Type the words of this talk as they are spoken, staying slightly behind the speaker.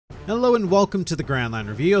Hello and welcome to the Grand Line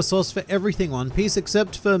Review, your source for everything One Piece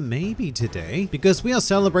except for maybe today, because we are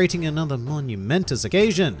celebrating another monumentous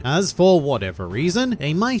occasion, as for whatever reason,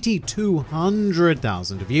 a mighty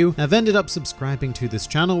 200,000 of you have ended up subscribing to this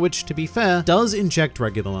channel, which to be fair, does inject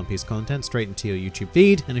regular One Piece content straight into your YouTube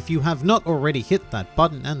feed, and if you have not already hit that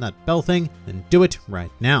button and that bell thing, then do it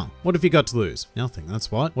right now. What have you got to lose? Nothing, that's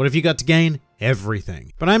what. What have you got to gain?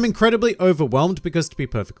 Everything. But I'm incredibly overwhelmed because, to be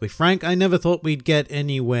perfectly frank, I never thought we'd get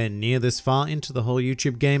anywhere near this far into the whole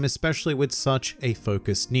YouTube game, especially with such a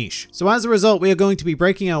focused niche. So as a result, we are going to be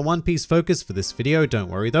breaking our One Piece focus for this video.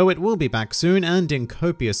 Don't worry though, it will be back soon and in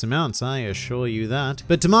copious amounts, I assure you that.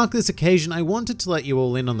 But to mark this occasion, I wanted to let you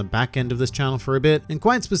all in on the back end of this channel for a bit, and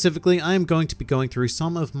quite specifically, I am going to be going through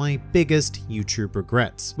some of my biggest YouTube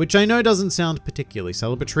regrets, which I know doesn't sound particularly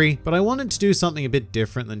celebratory, but I wanted to do something a bit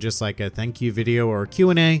different than just like a thank you video or a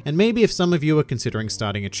Q&A, and maybe if some of you are considering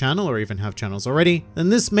starting a channel or even have channels already, then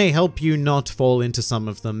this may help you not fall into some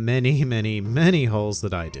of the many holes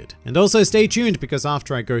that I did. And also stay tuned, because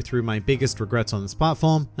after I go through my biggest regrets on this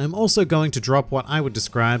platform, I'm also going to drop what I would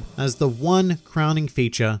describe as the one crowning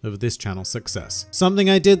feature of this channel's success. Something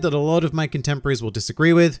I did that a lot of my contemporaries will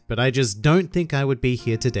disagree with, but I just don't think I would be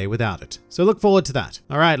here today without it. So look forward to that.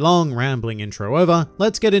 Alright, long rambling intro over,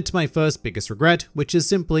 let's get into my first biggest regret, which is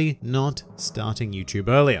simply not starting YouTube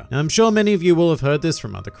earlier. Now, I'm sure many of you will have heard this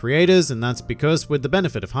from other creators, and that's because with the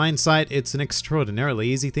benefit of hindsight, it's an extraordinarily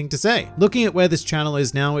easy thing to say. Looking at where this channel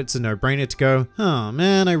is now, it's a no-brainer to go, oh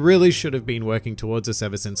man, I really should have been working towards this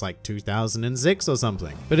ever since like 2006 or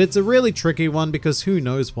something. But it's a really tricky one, because who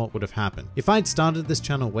knows what would have happened. If I'd started this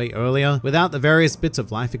channel way earlier, without the various bits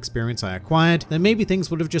of life experience I acquired, then maybe things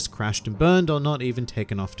would have just crashed and burned or not even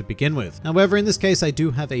taken off to begin with. However, in this case, I do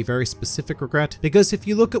have a very specific regret, because if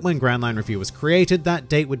you look at when Grand Line Review was created, that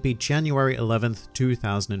date would be January 11th,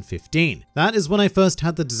 2015. That is when I first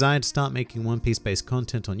had the desire to start making One Piece based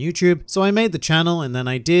content on YouTube, so I made the channel and then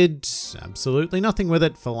I did absolutely nothing with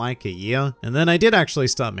it for like a year. And then I did actually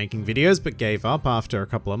start making videos, but gave up after a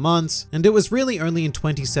couple of months. And it was really only in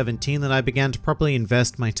 2017 that I began to properly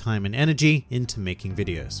invest my time and energy into making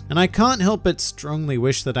videos. And I can't help but strongly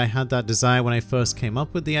wish that I had that desire when I first came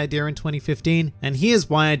up with the idea in 2015. And here's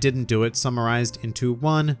why I didn't do it, summarized into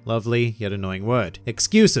one lovely yet annoying word: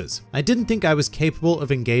 excuses. I didn't think I was capable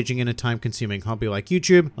of engaging in a time-consuming hobby like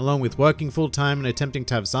YouTube, along with working full-time and attempting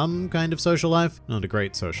to have some kind of social life. Not a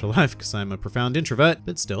great social life, because I'm a profound introvert,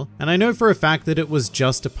 but still. And I know for a fact that it was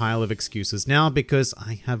just a pile of excuses now, because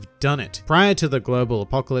I have done it. Prior to the global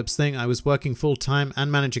apocalypse thing, I was working full-time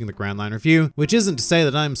and managing the Grand Line Review, which isn't to say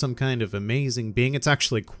that I'm some kind of amazing being, it's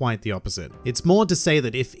actually quite the opposite. It's more to say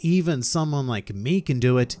that if even someone like me can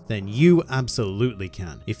do it, then you absolutely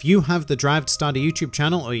can. If you have the drive to start a YouTube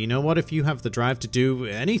channel, or you know what, if you have the drive to do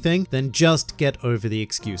anything, then just get over the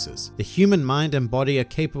excuses. The human mind and body are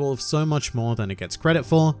capable of so much more than it gets credit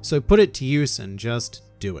for, so put it to use and just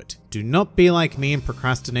do it. Do not be like me and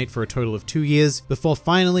procrastinate for a total of 2 years before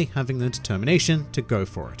finally having the determination to go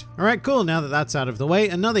for it. Alright, cool, now that that's out of the way,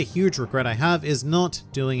 another huge regret I have is not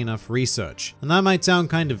doing enough research. And that might sound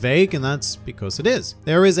kind of vague, and that's because it is.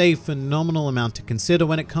 There is a phenomenal amount to consider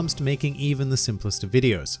when it comes to making even the simplest of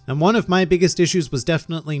videos. And one of my biggest issues was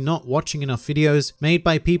definitely not watching enough videos made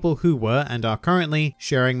by people who were and are currently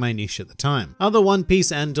sharing my niche at the time. Other One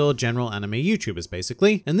Piece and or general anime YouTubers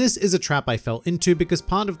basically. And this is a trap I fell into, because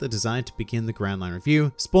part of the design to begin the Grand Line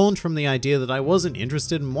Review spawned from the idea that I wasn't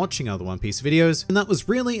interested in watching other One Piece videos, and that was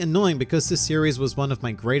really annoying because this series was one of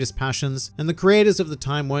my greatest passions, and the creators of the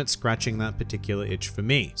time weren't scratching that particular itch for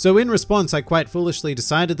me. So in response, I quite foolishly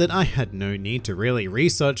decided that I had no need to really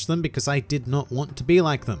research them, because I did not want to be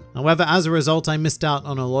like them. However, as a result, I missed out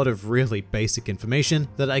on a lot of really basic information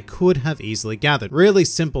that I could have easily gathered. Really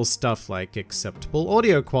simple stuff like acceptable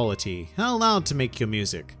audio quality, how loud to make your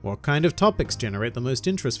music, what kind of topics generate the most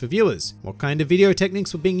interest for viewers, what kind of video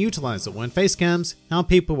techniques were being utilized that weren't face cams, how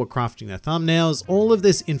people were crafting their thumbnails. All of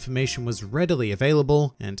this information was readily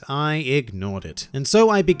available, and I ignored it. And so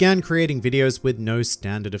I began creating videos with no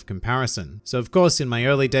standard of comparison. So of course, in my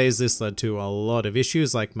early days, this led to a lot of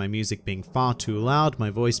issues, like my music being far too loud, my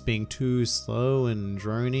voice being too slow and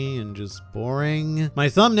drony and just boring, my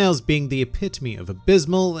thumbnails being the epitome of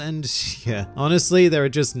abysmal, and yeah, honestly, there are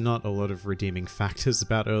just not a lot of redeeming factors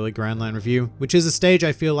about early Grand Line Review, which is a stage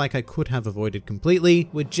I feel like I could have avoided completely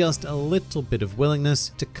with just a little bit of willingness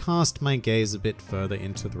to cast my gaze a bit further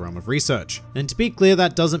into the realm of research. And to be clear,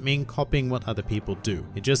 that doesn't mean copying what other people do.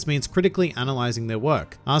 It just means critically analyzing their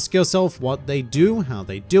work. Ask yourself what they do, how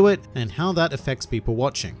they do it, and how that affects people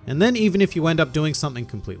watching. And then even if you end up doing something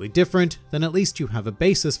completely different, then at least you have a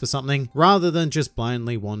basis for something rather than just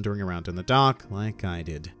blindly wandering around in the dark like I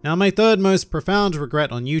did. Now, my third most profound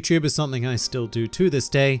regret on YouTube is something I still do to this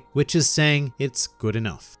day, which is saying it's good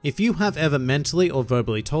enough. If you have ever mentally or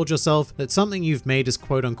verbally told yourself that something you've made is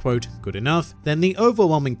quote unquote good enough, then the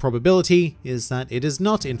overwhelming probability is that it is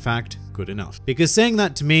not in fact good enough. Because saying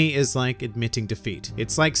that to me is like admitting defeat.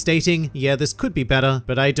 It's like stating, yeah, this could be better,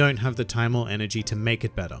 but I don't have the time or energy to make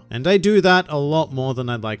it better. And I do that a lot more than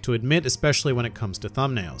I'd like to admit, especially when it comes to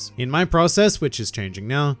thumbnails. In my process, which is changing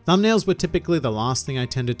now, thumbnails were typically the last thing I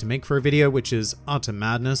tended to make for a video, which is utter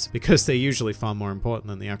madness because they're usually far more important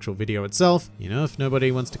than the actual video itself. You know, if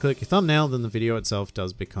nobody wants to click your thumbnail, then the video itself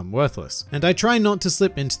does become worthless. And I try not to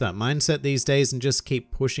slip into that mindset these days and just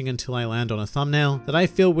keep pushing until I land on a thumbnail that I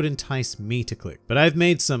feel would entice me to click. But I've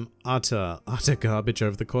made some utter garbage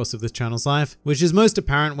over the course of this channel's life, which is most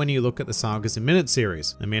apparent when you look at the Sagas in Minutes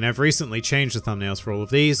series. I mean, I've recently changed the thumbnails for all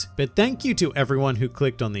of these, but thank you to everyone who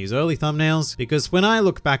clicked on these early thumbnails, because when I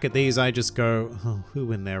look back at these, I just go, oh,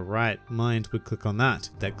 who in their right mind would click on that?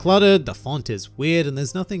 They're cluttered, the font is weird, and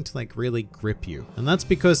there's nothing to like really grip you. And that's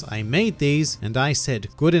because I made these and I said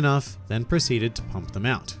good enough, then proceeded to pump them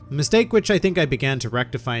out. A mistake which I think I began to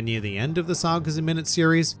rectify near the end of the Sagas in Minutes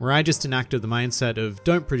series, where I just enacted the mindset of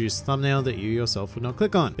don't produce a thumbnail that you yourself would not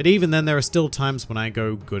click on. But even then, there are still times when I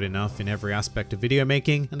go good enough in every aspect of video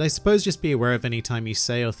making, and I suppose just be aware of any time you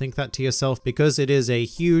say or think that to yourself, because it is a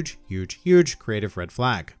huge creative red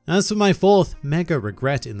flag. As for my fourth mega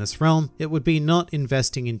regret in this realm, it would be not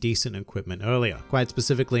investing in decent equipment earlier, quite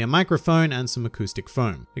specifically a microphone and some acoustic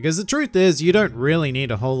foam. Because the truth is, you don't really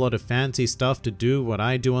need a whole lot of fancy stuff to do what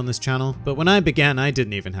I do on this channel, but when I began, I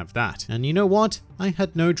didn't even have that. And you know what? I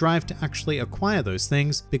had no drive to actually acquire those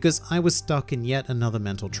things because I was stuck in yet another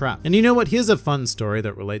mental trap. And you know what? Here's a fun story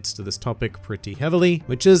that relates to this topic pretty heavily,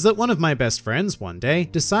 which is that one of my best friends one day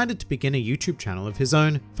decided to begin a YouTube channel of his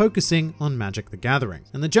own focusing on Magic the Gathering.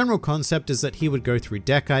 And the general concept is that he would go through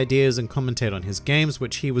deck ideas and commentate on his games,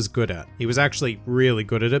 which he was good at. He was actually really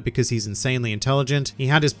good at it because he's insanely intelligent. He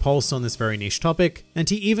had his pulse on this very niche topic, and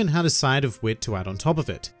he even had a side of wit to add on top of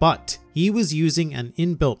it. But he was using an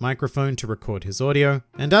inbuilt microphone to record his audio,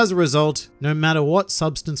 and as a result, no matter what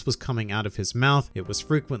substance was coming out of his mouth, it was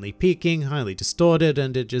frequently peaking, highly distorted,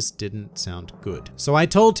 and it just didn't sound good. So I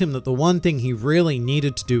told him that the one thing he really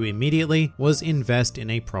needed to do immediately was invest in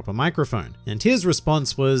a proper microphone. And his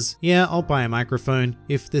response was, yeah, I'll buy a microphone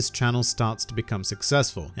if this channel starts to become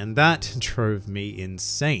successful. And that drove me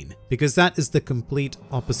insane, because that is the complete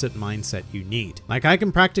opposite mindset you need. Like, I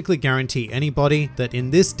can practically guarantee anybody that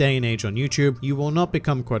in this day and age on YouTube, you will not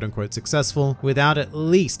become quote unquote successful without at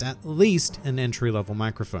least an entry-level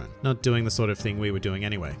microphone. Not doing the sort of thing we were doing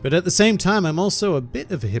anyway. But at the same time, I'm also a bit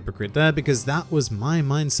of a hypocrite there because that was my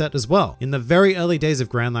mindset as well. In the very early days of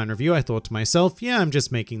Grand Line Review, I thought to myself, yeah, I'm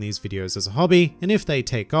just making these videos as a hobby, and if they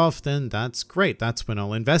take off, then that's great. That's when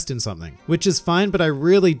I'll invest in something. Which is fine, but I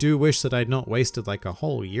really do wish that I'd not wasted like a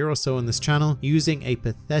whole year or so on this channel using a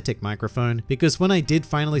pathetic microphone, because when I did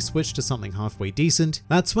finally switch to something halfway decent,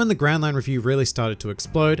 that's when the Grand Line Review really started to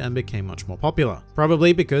explode and became much more popular.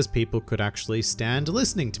 Probably because people could actually stand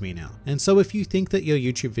listening to me now. And so if you think that your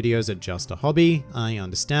YouTube videos are just a hobby, I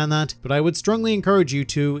understand that, but I would strongly encourage you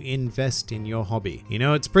to invest in your hobby. You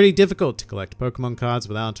know, it's pretty difficult to collect Pokemon cards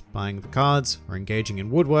without buying the cards, or engaging in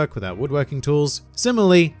woodwork without woodworking tools.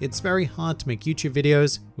 Similarly, it's very hard to make YouTube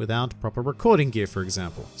videos without proper recording gear, for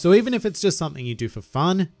example. So even if it's just something you do for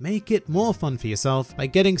fun, make it more fun for yourself by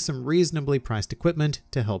getting some reasonably priced equipment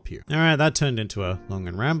to help you. Alright, that turned into a long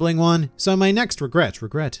and rambling one. So my next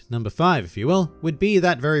regret number 5 if you will, would be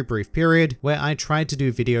that very brief period where I tried to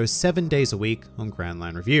do videos 7 days a week on Grand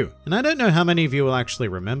Line Review. And I don't know how many of you will actually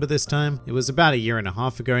remember this time. It was about a year and a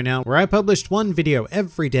half ago now, where I published one video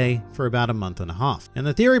every day for about a month and a half. And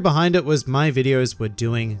the theory behind it was my videos were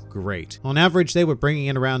doing great. On average, they were bringing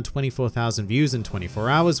in around 24,000 views in 24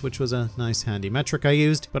 hours, which was a nice handy metric I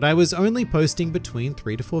used, but I was only posting between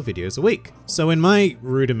 3 to 4 videos a week. So in my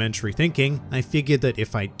rudimentary rudimentary thinking, I figured that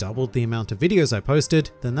if I doubled the amount of videos I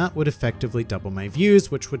posted, then that would effectively double my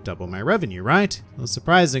views, which would double my revenue, right? Well,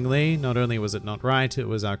 surprisingly, not only was it not right, it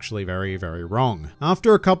was actually very, very wrong.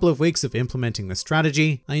 After a couple of weeks of implementing this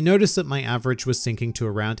strategy, I noticed that my average was sinking to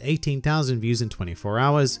around 18,000 views in 24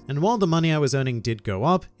 hours, and while the money I was earning did go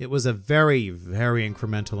up, it was a very, very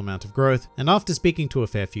incremental amount of growth, and after speaking to a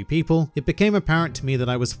fair few people, it became apparent to me that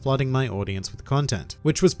I was flooding my audience with content,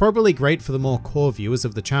 which was probably great for the more core viewers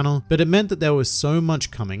of the channel, but it meant that there was so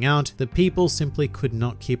much coming out that people simply could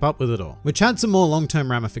not keep up with it all, which had some more long-term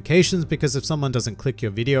ramifications because if someone doesn't click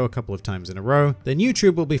your video a couple of times in a row, then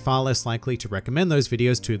YouTube will be far less likely to recommend those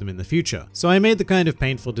videos to them in the future. So I made the kind of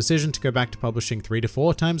painful decision to go back to publishing 3 to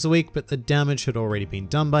 4 times a week, but the damage had already been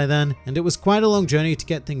done by then, and it was quite a long journey to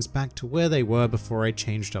get things back to where they were before I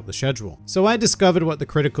changed up the schedule. So I discovered what the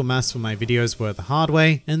critical mass for my videos were the hard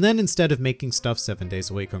way, and then instead of making stuff 7 days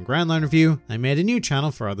a week on Grand Line Review, I made a new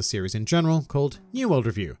channel for other series in general called New World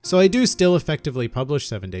Review. So I do still effectively publish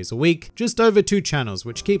 7 days a week, just over 2 channels,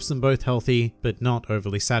 which keeps them both healthy, but not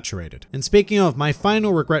overly saturated. And speaking of, my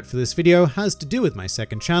final regret for this video has to do with my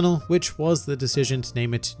second channel, which was the decision to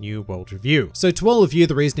name it New World Review. So to all of you,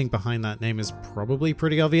 the reasoning behind that name is probably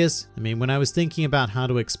pretty obvious. I mean, when I was thinking about how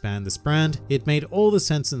to expand this brand, it made all the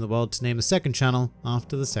sense in the world to name the second channel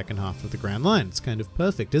after the second half of the Grand Line. It's kind of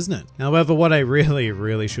perfect, isn't it? However, what I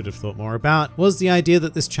really should have thought more about was the idea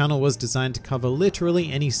that this channel was designed to cover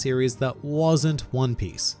literally any series that wasn't One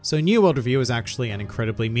Piece. So New World Review is actually an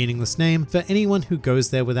incredibly meaningless name for anyone who goes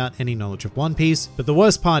there without any knowledge of One Piece, but the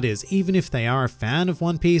worst part is, even if they are a fan of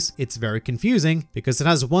One Piece, it's very confusing because it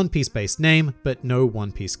has a One Piece based name, but no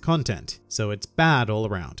One Piece content. So it's bad all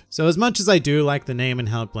around. So as much as I do like the name and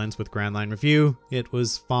how it blends with Grand Line Review, it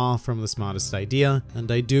was far from the smartest idea,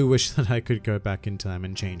 and I do wish that I could go back in time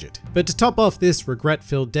and change it. But to top off this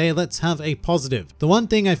regret-filled day, let's have a positive. The one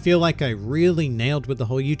thing I feel like I really nailed with the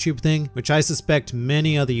whole YouTube thing, which I suspect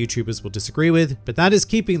many other YouTubers will disagree with, but that is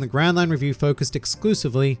keeping the Grand Line Review focused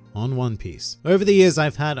exclusively on One Piece. Over the years,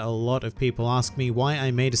 I've had a lot of people ask me why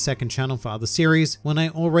I made a second channel for other series when I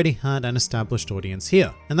already had an established audience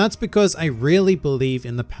here. And that's because I really believe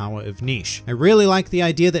in the power of niche. I really like the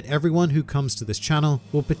idea that everyone who comes to this channel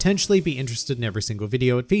will potentially be interested in every single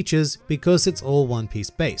video it features because it's all One Piece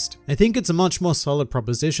based. I think it's a much more solid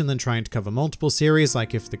proposition than trying to cover multiple series,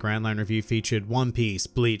 like if the Grand Line Review featured One Piece,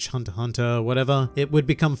 Bleach, Hunter x Hunter, whatever, it would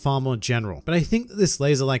become far more general. But I think that this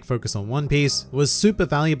laser-like focus on One Piece was super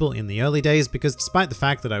valuable in the early days because despite the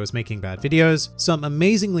fact that I was making bad videos, some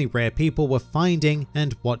amazingly rare people were finding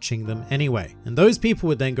and watching them anyway. And those people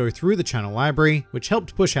would then go through the channel library, which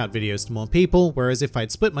helped push out videos to more people, whereas if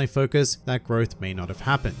I'd split my focus, that growth may not have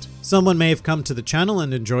happened. Someone may have come to the channel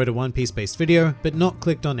and enjoyed a One Piece based video, but not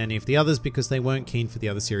clicked on any of the others because they weren't keen for the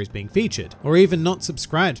other series being featured, or even not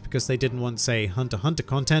subscribed because they didn't want, say, Hunter x Hunter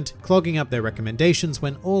content, clogging up their recommendations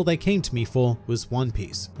when all they came to me for was One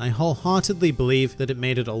Piece. I wholeheartedly believe that it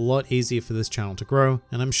made it a lot easier for this channel to grow,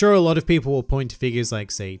 and I'm sure a lot of people will point to figures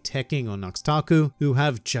like, say, Tekking or Nuxtaku, who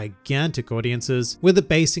have gigantic audiences with a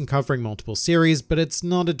base in covering multiple series, but it's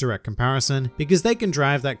not a direct comparison because they can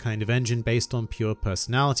drive that kind of engine based on pure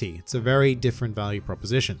personality. It's a very different value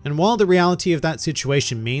proposition. And while the reality of that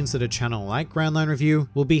situation means that a channel like Grand Line Review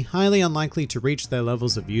will be highly unlikely to reach their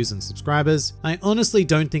levels of views and subscribers, I honestly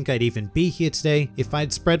don't think I'd even be here today if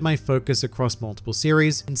I'd spread my focus across multiple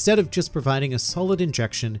series instead of just providing a solid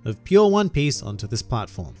injection of pure One Piece onto this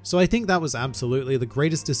platform. So I think that was absolutely the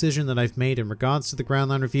greatest decision that I've made in regards to the Grand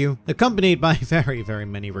Line Review, accompanied by very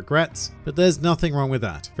many regrets, but there's nothing wrong with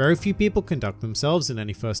that. Very few people conduct themselves in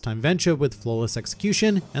any first-time venture with flawless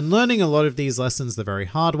execution, and learning a lot of these lessons the very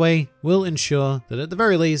hard way will ensure that at the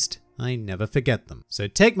very least, I never forget them. So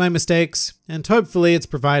take my mistakes, and hopefully it's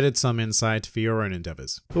provided some insight for your own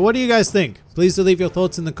endeavors. But what do you guys think? Please do leave your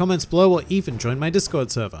thoughts in the comments below or even join my Discord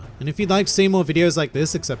server. And if you'd like to see more videos like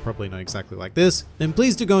this, except probably not exactly like this, then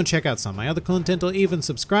please do go and check out some of my other content or even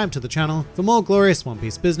subscribe to the channel for more glorious One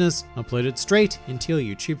Piece business uploaded straight into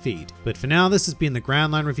your YouTube feed. But for now, this has been the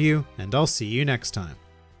Grand Line Review, and I'll see you next time.